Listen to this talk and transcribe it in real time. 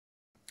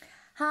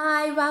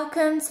Hi,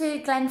 welcome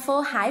to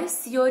Glenfall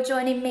House. You're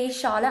joining me,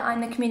 Charlotte.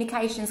 I'm the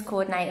communications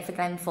coordinator for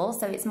Glenfall,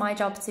 so it's my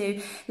job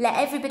to let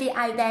everybody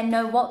out there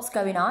know what's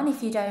going on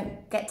if you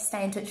don't get to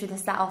stay in touch with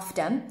us that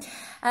often.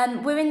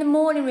 We're in the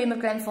morning room of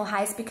Glenfall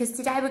House because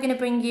today we're going to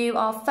bring you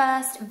our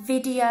first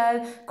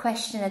video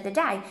question of the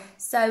day.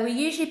 So we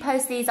usually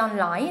post these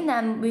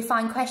online. We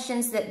find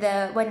questions that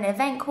the wedding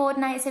event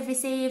coordinators have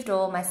received,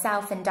 or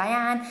myself and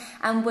Diane,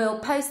 and we'll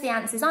post the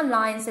answers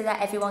online so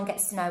that everyone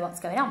gets to know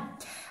what's going on.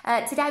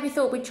 Today we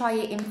thought we'd try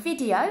it in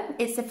video.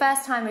 It's the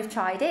first time we've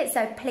tried it,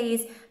 so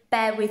please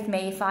bear with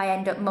me if I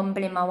end up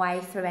mumbling my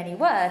way through any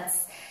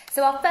words.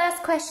 So our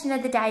first question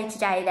of the day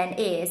today then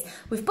is,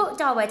 we've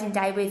booked our wedding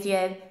day with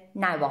you,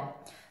 now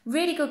what?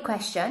 Really good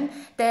question.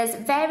 There's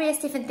various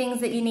different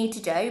things that you need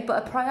to do,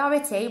 but a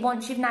priority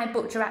once you've now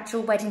booked your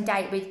actual wedding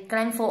date with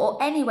Glenfall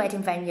or any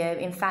wedding venue,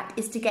 in fact,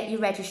 is to get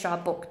your registrar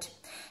booked.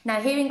 Now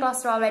here in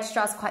Gloucester, our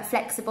registrars are quite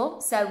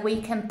flexible, so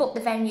we can book the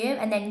venue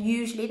and then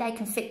usually they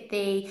can fit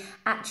the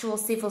actual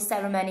civil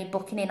ceremony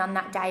booking in on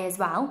that day as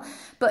well.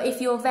 But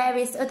if you're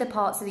various other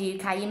parts of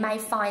the UK, you may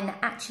find that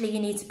actually you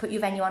need to put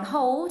your venue on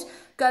hold,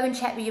 go and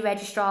check with your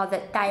registrar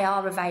that they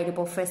are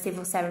available for a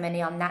civil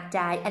ceremony on that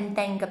day, and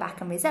then go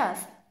back and reserve.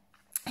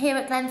 Here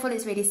at Glenfall,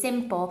 it's really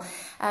simple.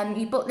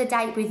 You book the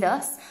date with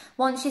us.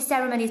 Once your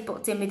ceremony is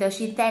booked in with us,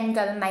 you then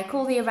go and make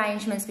all the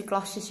arrangements with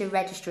Gloucestershire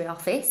Registry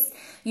Office.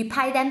 You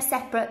pay them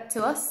separate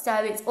to us, so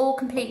it's all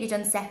completely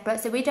done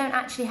separate. So we don't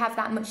actually have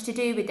that much to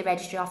do with the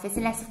Registry Office,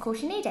 unless, of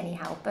course, you need any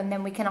help, and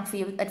then we can offer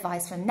you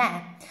advice from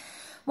there.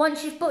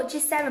 Once you've booked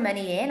your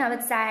ceremony in, I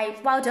would say,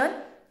 well done.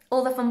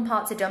 All the fun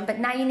parts are done, but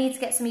now you need to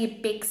get some of your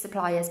big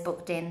suppliers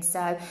booked in.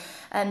 So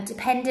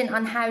depending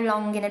on how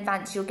long in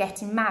advance you're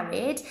getting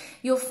married,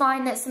 you'll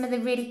find that some of the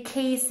really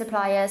key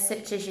suppliers,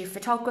 such as your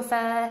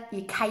photographer,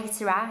 your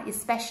caterer,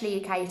 especially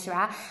your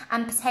caterer,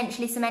 and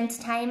potentially some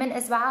entertainment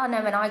as well. I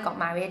know when I got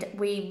married,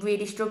 we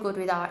really struggled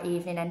with our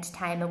evening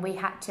entertainment. We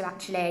had to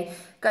actually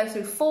go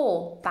through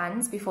 4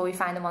 bands before we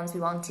found the ones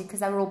we wanted because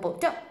they were all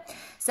booked up.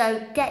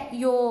 So get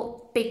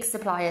your big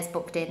suppliers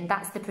booked in.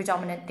 That's the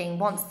predominant thing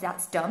once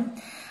that's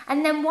done.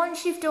 And then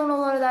once you've done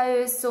all of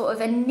those sort of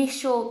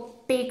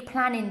initial big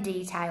planning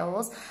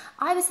details,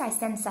 I would say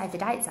send save the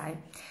dates out.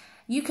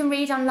 You can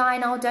read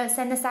online, oh, don't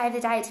send the save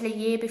the date till a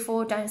year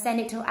before, don't send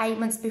it till 8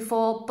 months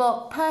before.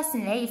 But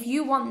personally, if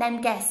you want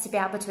them guests to be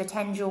able to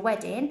attend your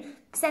wedding,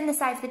 send the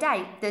save the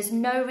date. There's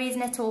no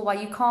reason at all why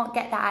you can't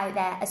get that out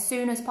there as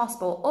soon as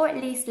possible, or at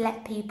least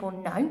let people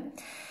know.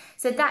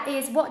 So that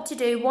is what to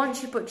do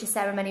once you've booked your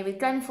ceremony with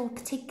Glenfall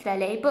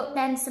particularly, but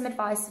then some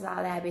advice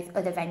out there with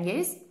other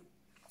venues.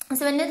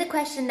 So another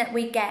question that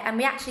we get, and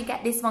we actually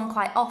get this one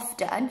quite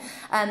often,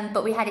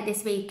 but we had it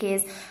this week,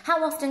 is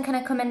how often can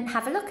I come and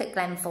have a look at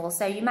Glenfall?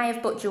 So you may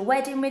have booked your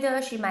wedding with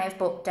us, you may have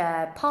booked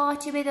a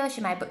party with us,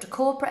 you may have booked a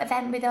corporate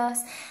event with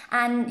us,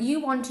 and you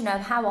want to know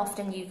how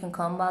often you can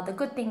come. Well, the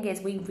good thing is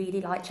we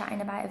really like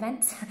chatting about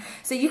events,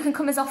 so you can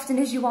come as often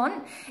as you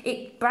want.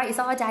 It breaks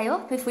our day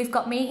up if we've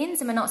got meetings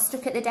and we're not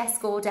stuck at the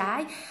desk all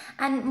day.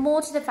 And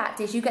more to the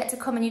fact is you get to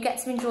come and you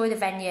get to enjoy the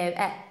venue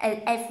at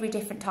every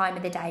different time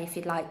of the day if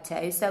you'd like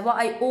to. So what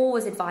I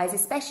always advise,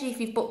 especially if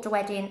you've booked a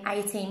wedding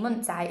 18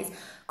 months out, is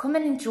come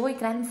and enjoy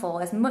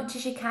Glenfall as much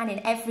as you can in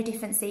every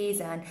different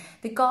season.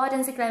 The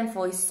gardens of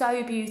Glenfall is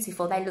so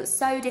beautiful. They look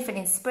so different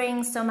in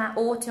spring, summer,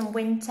 autumn,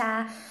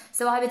 winter.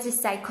 So I would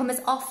just say come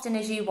as often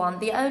as you want.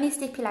 The only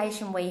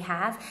stipulation we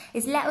have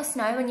is let us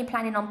know when you're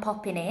planning on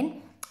popping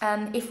in.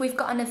 If we've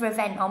got another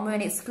event on, we're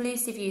an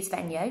exclusive use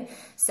venue,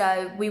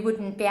 so we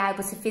wouldn't be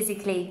able to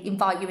physically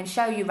invite you and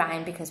show you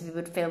around because we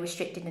would feel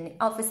restricted, and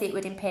obviously it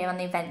would impair on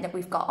the event that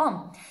we've got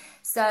on.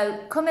 So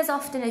come as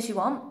often as you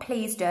want,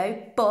 please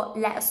do, but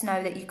let us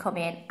know that you come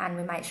in and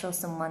we make sure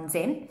someone's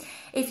in.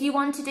 If you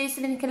want to do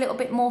something a little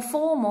bit more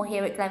formal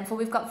here at Glenfall,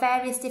 we've got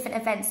various different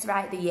events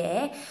throughout the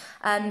year.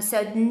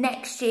 So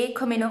next year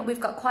coming up, we've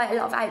got quite a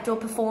lot of outdoor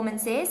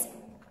performances.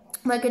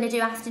 We're going to do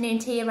afternoon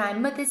tea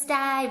around Mother's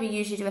Day. We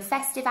usually do a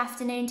festive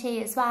afternoon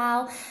tea as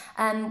well.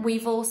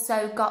 We've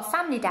also got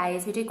family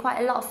days. We do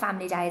quite a lot of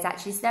family days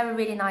actually, so they're a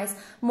really nice,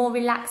 more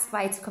relaxed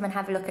way to come and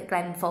have a look at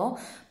Glenfall.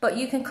 But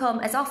you can come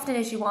as often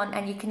as you want,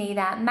 and you can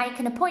either make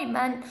an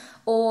appointment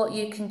or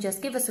you can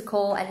just give us a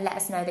call and let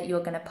us know that you're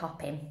going to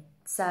pop in.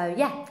 So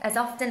yeah, as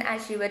often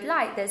as you would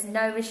like. There's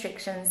no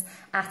restrictions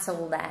at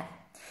all there.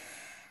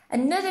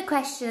 Another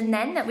question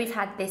then that we've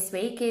had this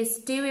week is,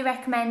 do we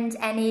recommend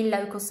any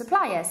local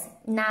suppliers?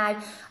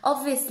 Now,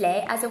 obviously,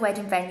 as a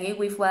wedding venue,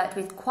 we've worked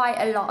with quite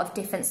a lot of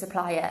different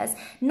suppliers,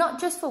 not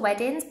just for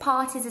weddings,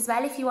 parties as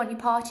well. If you want your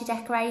party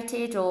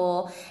decorated,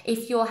 or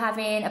if you're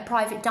having a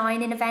private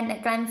dining event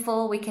at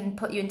Glenfall, we can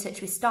put you in touch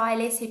with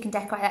stylists who can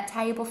decorate that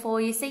table for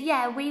you. So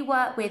yeah, we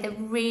work with a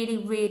really,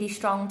 really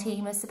strong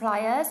team of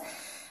suppliers.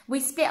 We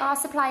split our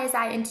suppliers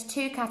out into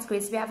 2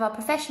 categories. We have our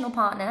professional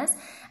partners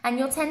And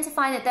you'll tend to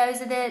find that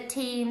those are the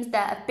teams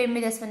that have been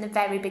with us from the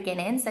very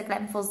beginning. So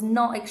Glenfall's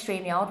not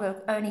extremely old, we're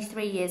only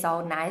 3 years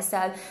old now.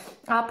 So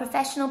our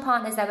professional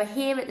partners, they were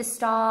here at the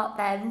start,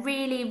 they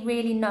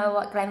really know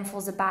what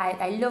Glenfall's about,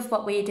 they love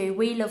what we do,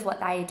 we love what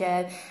they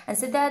do. And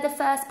so they're the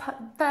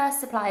first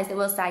suppliers that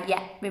will say,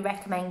 yeah, we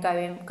recommend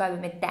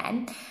going with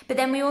them. But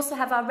then we also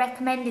have our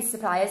recommended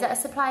suppliers, that are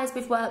suppliers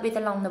we've worked with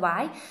along the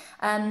way.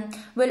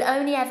 We'll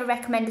only ever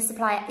recommend a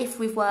supplier if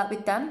we've worked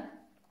with them.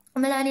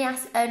 And we'll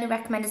only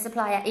recommend a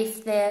supplier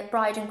if the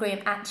bride and groom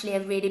actually are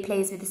really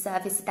pleased with the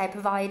service that they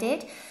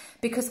provided.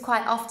 Because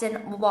quite often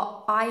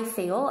what I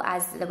feel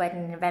as the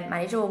wedding and event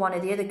manager, or one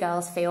of the other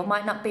girls feel,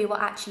 might not be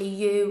what actually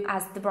you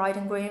as the bride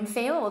and groom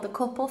feel, or the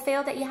couple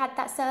feel that you had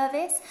that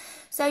service.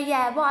 So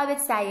yeah, what I would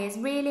say is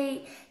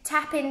really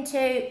tap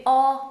into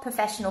our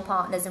professional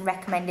partners and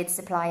recommended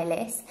supplier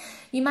list.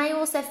 You may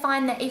also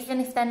find that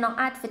even if they're not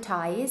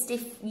advertised,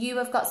 if you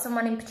have got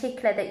someone in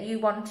particular that you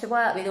want to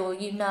work with, or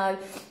you know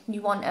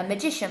you want a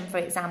magician, for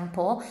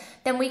example,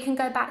 then we can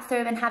go back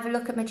through and have a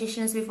look at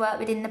magicians we've worked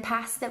with in the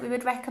past that we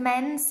would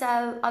recommend.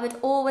 So I would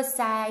always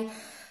say,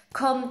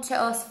 come to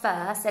us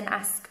first and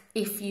ask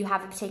if you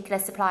have a particular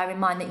supplier in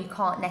mind that you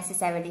can't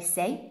necessarily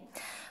see.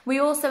 We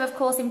also, of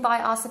course,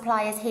 invite our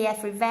suppliers here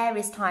through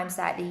various times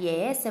throughout the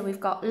year. So we've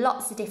got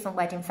lots of different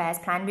wedding fairs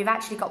planned. We've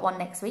actually got one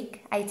next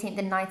week, 18th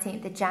and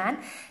 19th of Jan.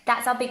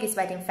 That's our biggest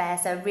wedding fair.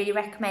 So I really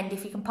recommend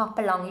if you can pop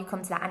along, you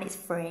come to that, and it's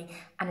free,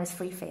 and there's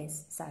free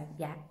fairs. So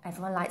yeah,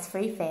 everyone likes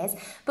free fairs.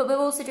 But we're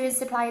also doing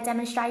supplier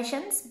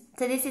demonstrations.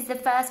 So this is the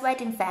first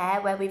wedding fair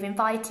where we've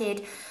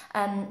invited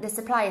the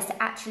suppliers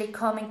to actually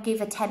come and give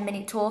a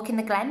 10-minute talk in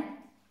the Glen.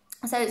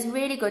 So it's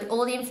really good.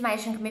 All the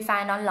information can be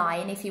found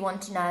online if you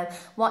want to know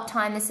what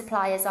time the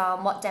suppliers are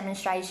and what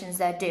demonstrations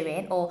they're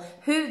doing, or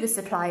who the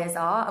suppliers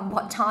are and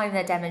what time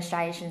their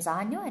demonstrations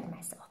are. And you might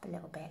mess it up a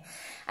little bit.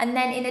 And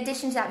then in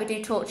addition to that, we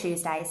do Talk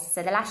Tuesdays.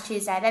 So the last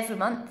Tuesday of every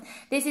month.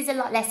 This is a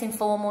lot less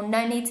informal,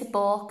 no need to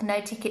book,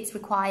 no tickets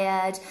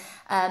required,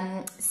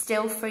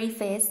 still free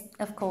fizz,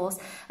 of course.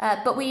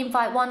 But we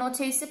invite 1 or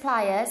 2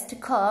 suppliers to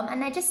come,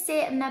 and they just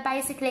sit and they're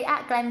basically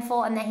at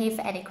Glenfall, and they're here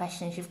for any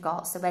questions you've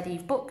got. So whether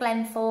you've booked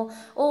Glenfall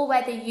or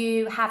whether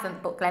you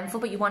haven't booked Glenfall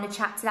but you want to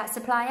chat to that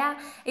supplier,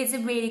 it's a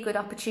really good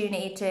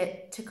opportunity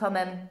to come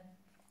and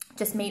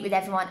just meet with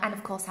everyone, and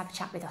of course have a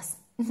chat with us.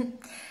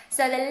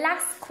 So the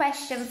last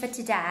question for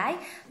today, I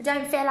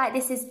don't feel like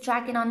this is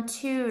dragging on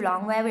too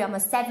long. Where we are,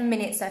 almost 7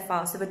 minutes so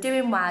far, so we're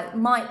doing well. It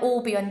might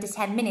all be under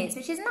 10 minutes,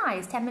 which is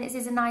nice. 10 minutes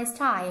is a nice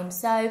time.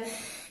 So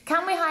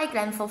can we hire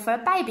Glenfall for a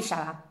baby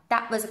shower?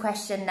 That was a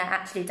question that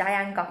actually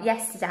Diane got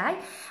yesterday,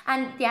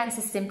 and the answer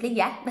is simply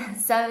yeah.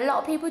 So a lot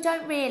of people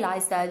don't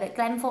realise though that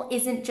Glenfall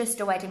isn't just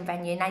a wedding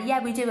venue. Now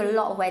yeah, we do a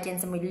lot of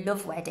weddings and we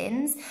love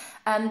weddings,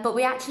 but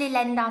we actually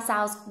lend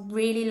ourselves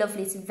really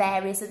lovely to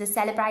various other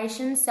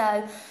celebrations.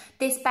 So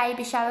this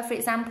baby shower, for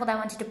example, they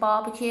wanted a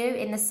barbecue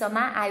in the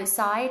summer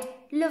outside.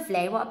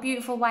 Lovely, what a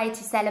beautiful way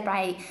to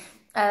celebrate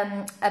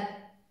a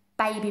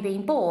baby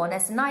being born.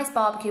 There's a nice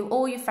barbecue,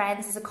 all your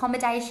friends, there's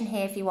accommodation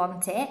here if you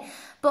want it.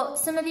 But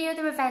some of the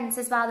other events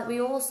as well that we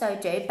also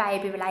do,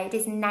 baby related,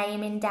 is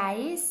naming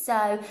days.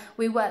 So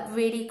we work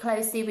really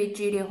closely with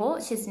Julia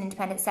Hort, she's an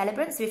independent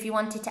celebrant. So if you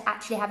wanted to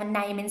actually have a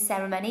naming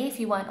ceremony,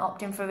 if you weren't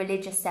opting for a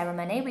religious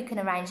ceremony, we can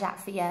arrange that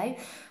for you.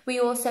 We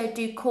also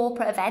do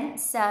corporate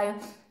events, so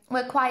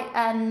we're quite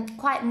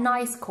a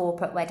nice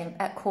corporate wedding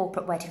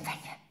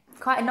venue.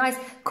 Quite a nice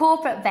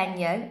corporate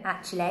venue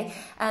actually,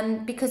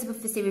 because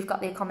obviously we've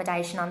got the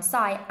accommodation on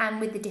site,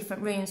 and with the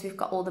different rooms we've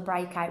got all the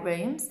breakout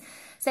rooms.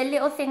 So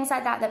little things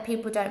like that that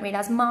people don't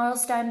realise.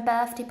 Milestone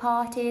birthday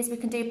parties, we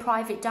can do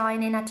private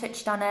dining, I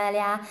touched on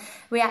earlier.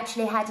 We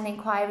actually had an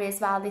inquiry as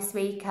well this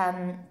week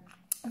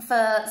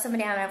for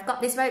somebody, and I've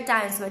got this wrote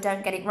down so I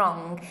don't get it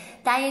wrong.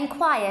 They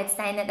inquired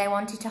saying that they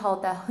wanted to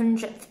hold their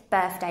 100th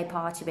birthday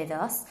party with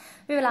us.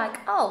 We were like,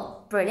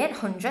 oh, brilliant,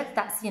 100th,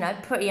 that's, you know,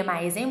 pretty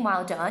amazing,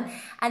 well done.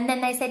 And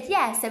then they said,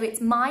 yeah, so it's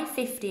my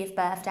 50th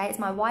birthday, it's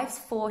my wife's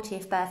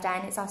 40th birthday,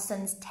 and it's our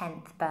son's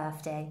 10th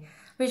birthday,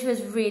 which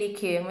was really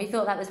cute, and we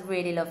thought that was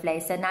really lovely.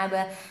 So now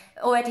we're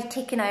already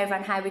ticking over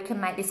on how we can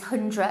make this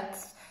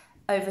 100th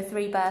over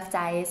 3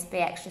 birthdays be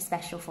extra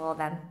special for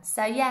them.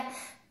 So yeah,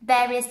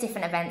 various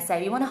different events. So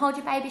if you want to hold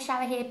your baby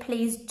shower here,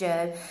 please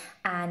do,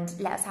 and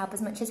let us help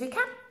as much as we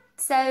can.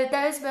 So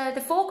those were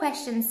the 4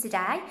 questions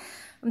today.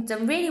 I've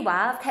done really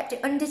well. I've kept it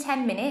under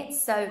 10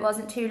 minutes, so it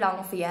wasn't too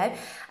long for you.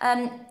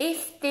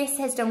 If this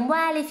has done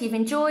well, if you've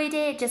enjoyed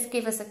it, just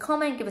give us a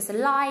comment, give us a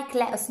like,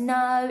 let us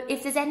know.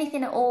 If there's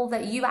anything at all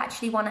that you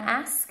actually want to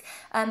ask,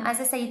 as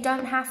I say, you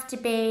don't have to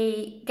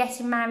be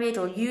getting married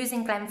or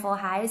using Glenfall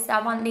House.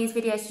 I want these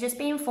videos to just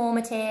be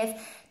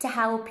informative, to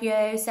help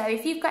you. So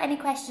if you've got any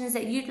questions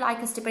that you'd like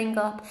us to bring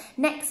up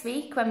next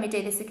week when we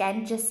do this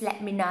again, just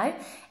let me know.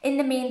 In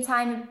the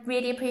meantime,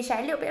 really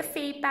appreciate a little bit of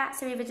feedback.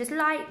 So either just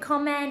like,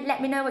 comment,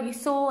 let me know what you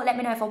thought, let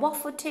me know if I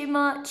waffled too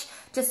much,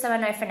 just so I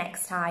know for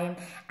next time.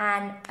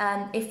 And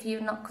if you're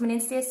not coming in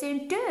to see us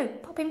soon, do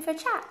pop in for a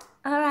chat.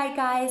 All right,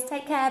 guys,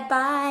 take care.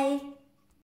 Bye.